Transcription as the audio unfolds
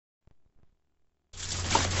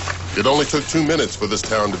It only took 2 minutes for this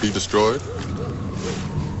town to be destroyed.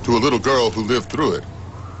 To a little girl who lived through it,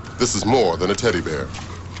 this is more than a teddy bear.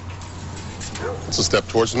 It's a step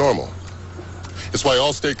towards normal. It's why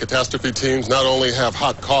Allstate catastrophe teams not only have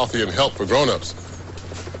hot coffee and help for grown-ups,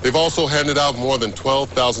 they've also handed out more than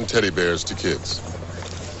 12,000 teddy bears to kids.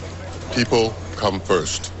 People come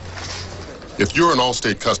first. If you're an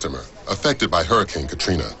Allstate customer affected by Hurricane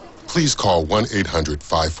Katrina, please call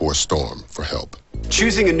 1-800-54-STORM for help.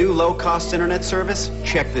 Choosing a new low-cost internet service?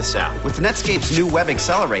 Check this out. With Netscape's new web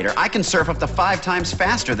accelerator, I can surf up to 5 times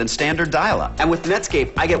faster than standard dial-up. And with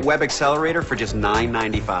Netscape, I get web accelerator for just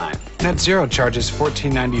 $9.95. NetZero charges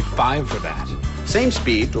 $14.95 for that. Same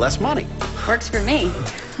speed, less money. Works for me.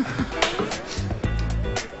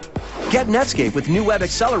 Get Netscape with new web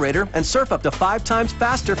accelerator and surf up to 5 times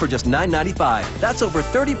faster for just $9.95. That's over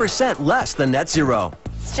 30% less than NetZero.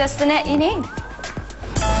 It's just the net you need.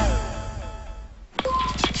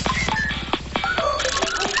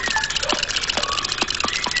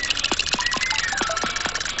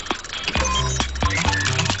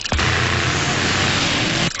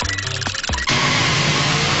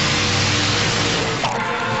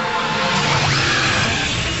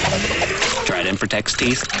 Trident protects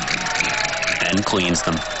teeth and cleans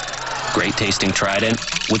them. Great tasting Trident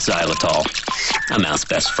with xylitol, a mouth's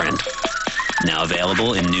best friend. Now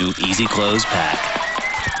available in new Easy Close pack.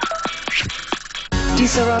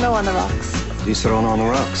 Disaronno on the rocks. Disaronno on the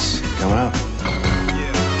rocks. Coming up.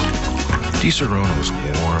 Disaronno's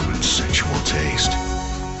warm and sensual taste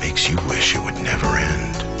makes you wish it would never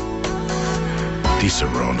end.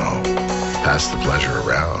 Disaronno. Pass the pleasure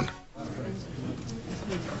around.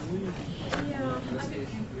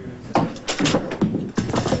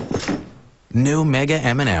 New Mega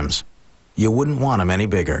M&Ms. You wouldn't want them any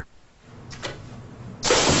bigger.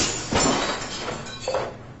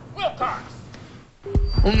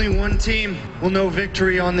 Only one team will know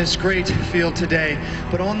victory on this great field today.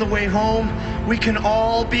 But on the way home, we can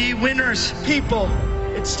all be winners. People,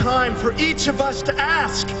 it's time for each of us to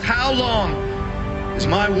ask, how long is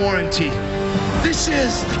my warranty? This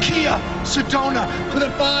is the Kia Sedona with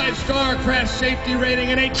a 5-star crash safety rating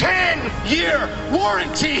and a 10-year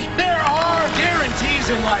warranty. There are guarantees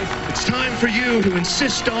in life. It's time for you to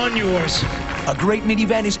insist on yours. A great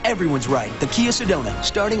minivan is everyone's right. The Kia Sedona,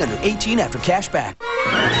 starting under 18 after cash back.